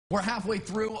We're halfway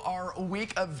through our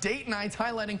week of date nights,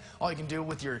 highlighting all you can do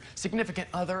with your significant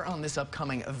other on this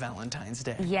upcoming Valentine's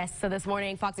Day. Yes, so this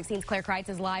morning, Fox 16's Claire Kreitz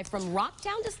is live from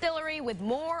Town Distillery with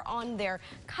more on their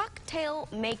cocktail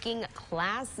making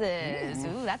classes.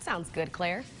 Ooh, that sounds good,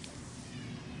 Claire.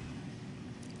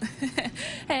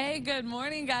 Hey, good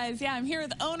morning, guys. Yeah, I'm here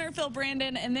with owner Phil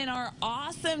Brandon and then our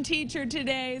awesome teacher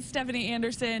today, Stephanie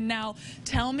Anderson. Now,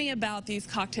 tell me about these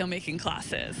cocktail making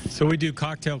classes. So we do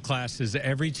cocktail classes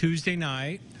every Tuesday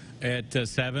night at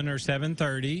 7 or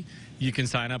 7:30. You can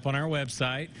sign up on our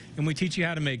website, and we teach you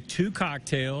how to make 2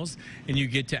 cocktails, and you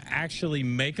get to actually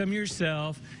make them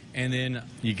yourself, and then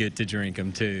you get to drink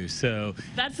them too. So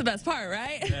that's the best part,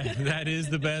 right? that is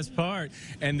the best part.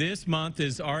 And this month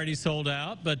is already sold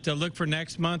out, but look for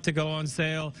next month to go on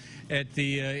sale at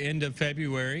the end of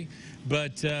February.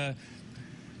 But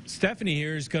Stephanie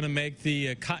here is going to make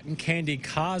the cotton candy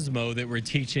Cosmo that we're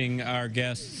teaching our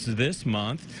guests this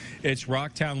month. It's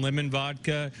Rocktown lemon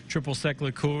vodka, triple sec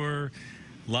liqueur,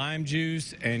 lime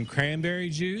juice, and cranberry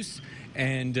juice.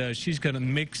 And she's going to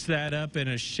mix that up in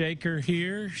a shaker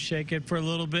here, shake it for a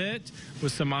little bit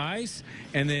with some ice,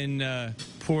 and then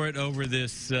pour it over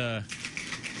this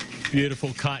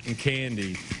beautiful cotton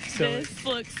candy. So this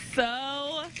looks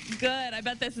so good. I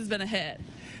bet this has been a hit.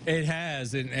 It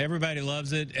has, and everybody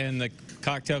loves it, and the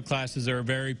cocktail classes are a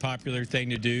very popular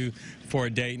thing to do for a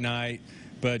date night,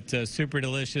 but super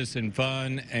delicious and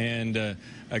fun, and a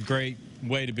great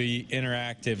way to be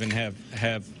interactive and have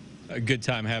a good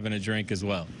time having a drink as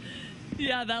well.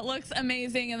 Yeah, that looks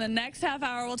amazing. In the next half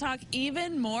hour, we'll talk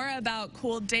even more about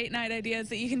cool date night ideas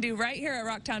that you can do right here at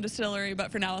Rocktown Distillery.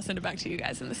 But for now, I'll send it back to you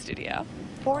guys in the studio.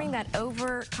 Pouring that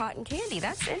over cotton candy.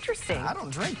 That's interesting. I don't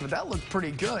drink, but that looked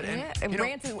pretty good. Yeah, and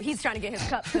Ransom, he's trying to get his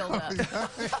cup filled up.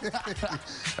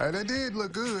 That did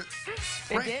look good.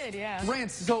 It did, yeah.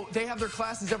 Rance, so they have their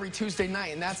classes every Tuesday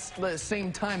night, and that's the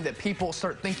same time that people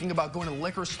start thinking about going to the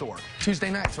liquor store. Tuesday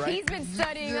nights, right? He's been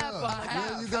studying up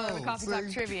on the Coffee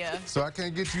Talk trivia. So I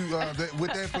can't get you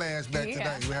with that flashback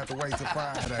today. We have to wait till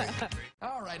Friday.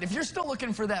 All right, if you're still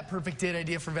looking for that perfect date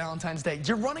idea for Valentine's Day,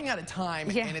 you're running out of time,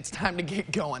 and it's time to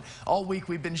get going. All week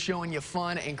we've been showing you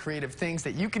fun and creative things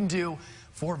that you can do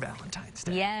for Valentine's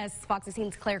Day. Yes, Fox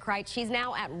 16's Claire Kreitz. She's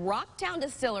now at Rocktown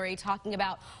Distillery talking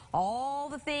about all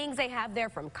the things they have there,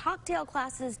 from cocktail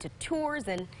classes to tours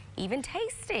and even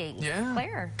tasting. Yeah.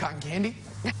 Claire. Cotton candy.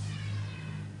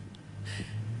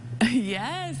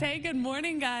 Yes. Hey, good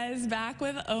morning, guys. Back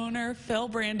with owner Phil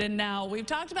Brandon. Now, we've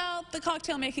talked about the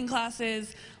cocktail making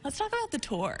classes. Let's talk about the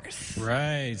tours.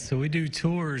 Right. So we do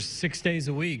tours 6 days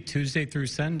a week, Tuesday through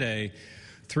Sunday,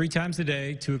 3 times a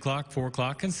day, 2 o'clock, 4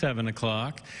 o'clock, and 7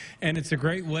 o'clock. And it's a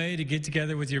great way to get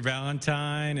together with your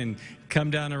Valentine and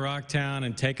come down to Rocktown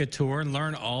and take a tour and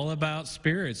learn all about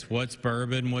spirits. What's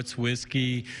bourbon, what's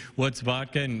whiskey, what's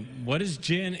vodka, and what is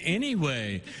gin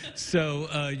anyway?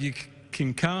 So you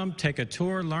can come, take a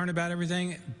tour, learn about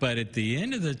everything, but at the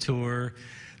end of the tour,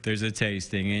 there's a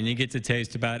tasting, and you get to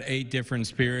taste about 8 different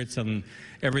spirits, on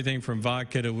everything from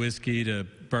vodka to whiskey to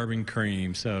bourbon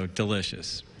cream. So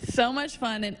delicious. So much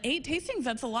fun, and 8 tastings,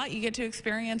 that's a lot. You get to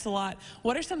experience a lot.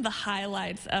 What are some of the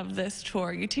highlights of this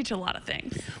tour? You teach a lot of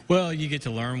things. Well, you get to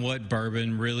learn what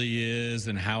bourbon really is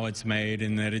and how it's made,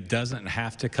 and that it doesn't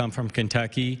have to come from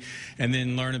Kentucky, and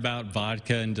then learn about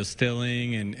vodka and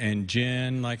distilling and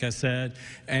gin, like I said,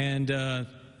 and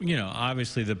you know,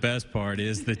 obviously the best part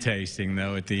is the tasting,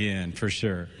 though, at the end, for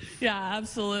sure. Yeah,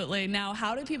 absolutely. Now,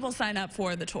 how do people sign up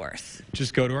for the tours?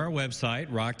 Just go to our website,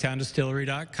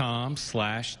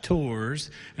 rocktowndistillery.com/tours,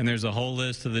 and there's a whole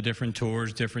list of the different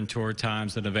tours, different tour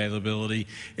times and availability.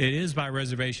 It is by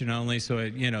reservation only, so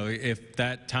you know, if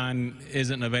that time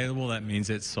isn't available, that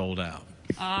means it's sold out.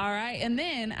 All right, and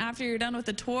then after you're done with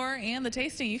the tour and the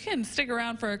tasting, you can stick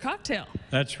around for a cocktail.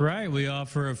 That's right. We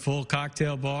offer a full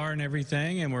cocktail bar and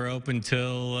everything, and we're open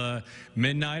till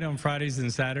midnight on Fridays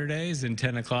and Saturdays and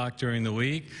 10 o'clock during the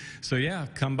week. So yeah,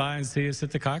 come by and see us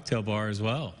at the cocktail bar as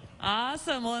well.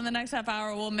 Awesome. Well, in the next half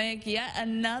hour, we'll make yet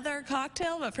another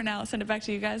cocktail, but for now, I'll send it back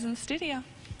to you guys in the studio.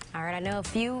 All right, I know a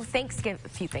few Valentine's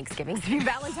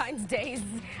Days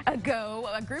ago,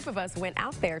 a group of us went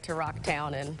out there to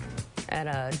Rocktown and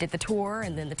did the tour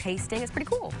and then the tasting. It's pretty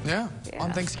cool. Yeah,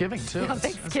 on Thanksgiving, too. On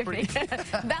Thanksgiving.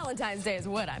 Valentine's Day is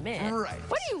what I meant. Right.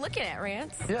 What are you looking at,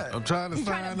 Rance? Yeah. I'm trying to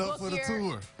sign up for the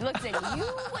tour. Listen,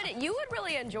 you would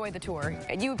really enjoy the tour.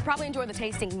 You would probably enjoy the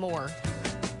tasting more.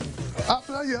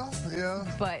 Yeah.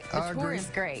 But the tour is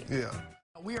great. Yeah.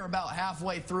 We are about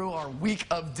halfway through our week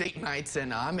of date nights,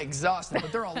 and I'm exhausted,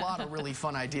 but there are a lot of really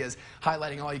fun ideas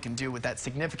highlighting all you can do with that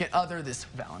significant other this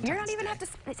Valentine's Day. You're not even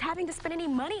having to spend any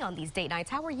money on these date nights.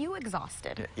 How are you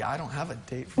exhausted? Yeah, I don't have a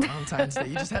date for Valentine's Day.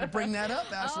 You just had to bring that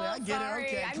up, Ashley. Oh, I get sorry. it.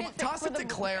 Okay, come on, toss it to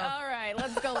Claire. All right,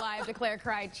 let's go live to Claire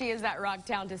Cricht. She is at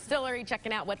Town Distillery,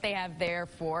 checking out what they have there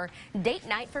for date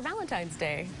night for Valentine's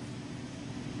Day.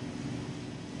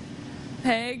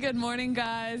 Hey, good morning,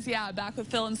 guys. Yeah, back with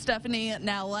Phil and Stephanie.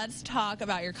 Now let's talk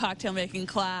about your cocktail making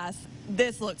class.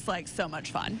 This looks like so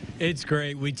much fun. It's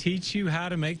great. We teach you how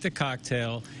to make the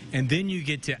cocktail, and then you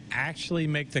get to actually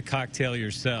make the cocktail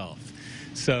yourself.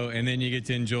 And then you get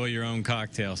to enjoy your own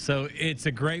cocktail. So it's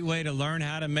a great way to learn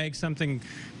how to make something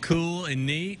cool and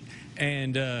neat,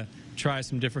 and try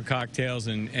some different cocktails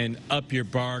and up your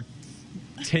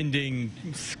bartending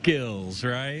skills,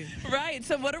 right? Right.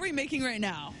 So what are we making right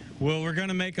now? Well, we're going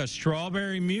to make a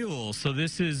strawberry mule. So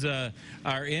this is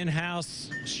our in-house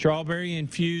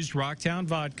strawberry-infused Rocktown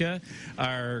vodka,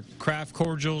 our craft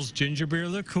cordials ginger beer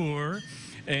liqueur,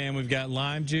 and we've got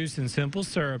lime juice and simple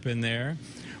syrup in there.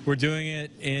 We're doing it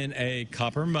in a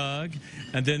copper mug,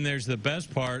 and then there's the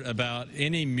best part about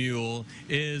any mule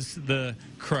is the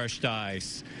crushed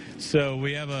ice. So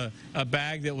we have a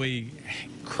bag that we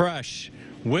crush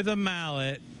with a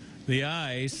mallet, the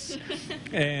ice,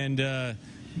 and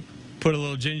put a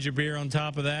little ginger beer on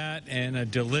top of that, and a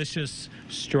delicious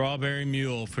strawberry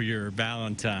mule for your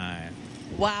Valentine.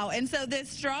 Wow, and so this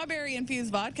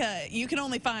strawberry-infused vodka, you can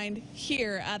only find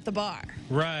here at the bar.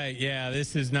 Right, yeah,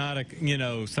 this is not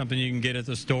something you can get at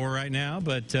the store right now,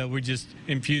 but we just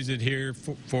infuse it here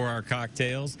for our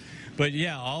cocktails. But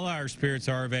yeah, all our spirits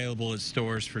are available at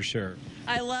stores for sure.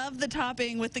 I love the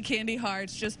topping with the candy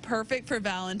hearts, just perfect for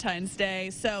Valentine's Day.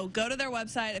 So go to their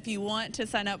website if you want to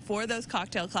sign up for those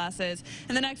cocktail classes.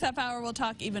 In the next half hour, we'll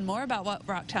talk even more about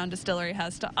what Town Distillery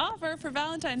has to offer for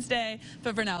Valentine's Day.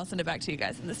 But for now, I'll send it back to you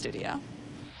guys in the studio.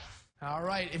 All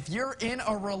right, if you're in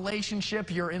a relationship,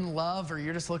 you're in love, or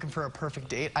you're just looking for a perfect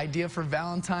date idea for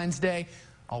Valentine's Day,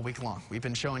 all week long, we've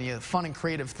been showing you fun and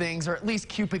creative things, or at least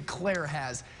Cupid Claire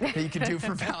has, that you can do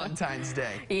for Valentine's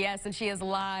Day. Yes, and she is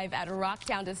live at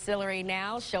Town Distillery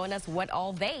now, showing us what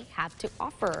all they have to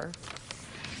offer.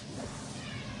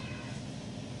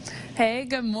 Hey,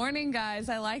 good morning, guys.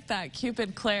 I like that.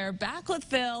 Cupid Claire back with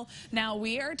Phil. Now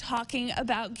we are talking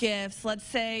about gifts. Let's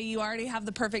say you already have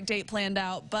the perfect date planned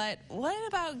out, but what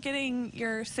about getting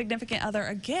your significant other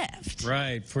a gift?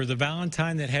 Right. For the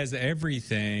Valentine that has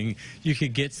everything, you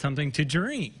could get something to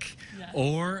drink. Yes.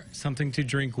 Or something to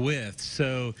drink with.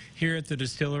 So here at the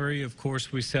distillery, of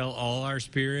course, we sell all our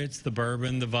spirits, the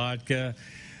bourbon, the vodka,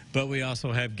 but we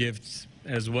also have gifts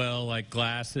as well, like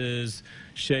glasses,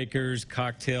 shakers,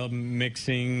 cocktail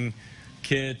mixing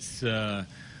kits,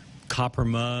 copper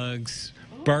mugs,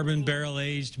 bourbon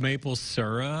barrel-aged maple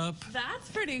syrup. That's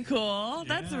pretty cool.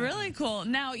 That's really cool.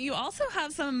 Now, you also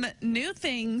have some new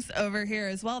things over here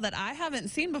as well that I haven't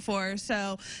seen before,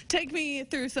 so take me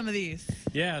through some of these.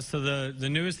 Yeah, so the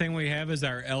newest thing we have is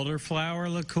our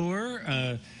elderflower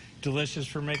liqueur, delicious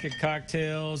for making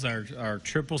cocktails, our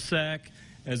triple sec,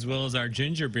 as well as our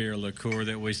ginger beer liqueur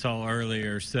that we saw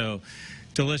earlier. So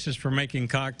delicious for making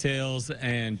cocktails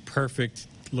and perfect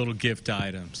little gift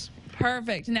items.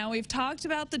 Perfect. Now, we've talked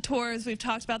about the tours. We've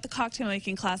talked about the cocktail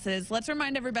making classes. Let's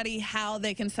remind everybody how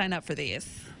they can sign up for these.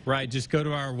 Right. Just go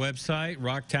to our website,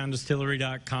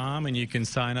 rocktowndistillery.com, and you can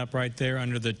sign up right there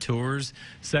under the tours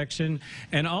section.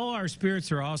 And all our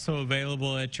spirits are also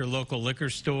available at your local liquor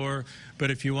store.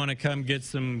 But if you want to come get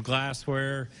some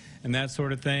glassware and that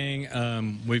sort of thing,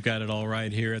 we've got it all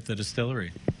right here at the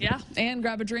distillery. Yeah, and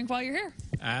grab a drink while you're here.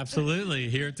 Absolutely.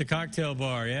 Here at the cocktail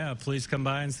bar. Yeah, please come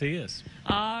by and see us.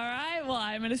 All right. Well,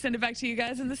 I'm going to send it back to you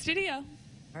guys in the studio.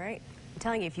 All right. I'm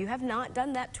telling you, if you have not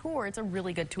done that tour, it's a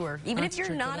really good tour. Even if you're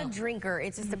not a drinker,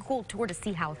 it's just a cool tour to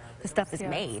see how the stuff is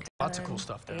made. Lots of cool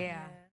stuff there. Yeah.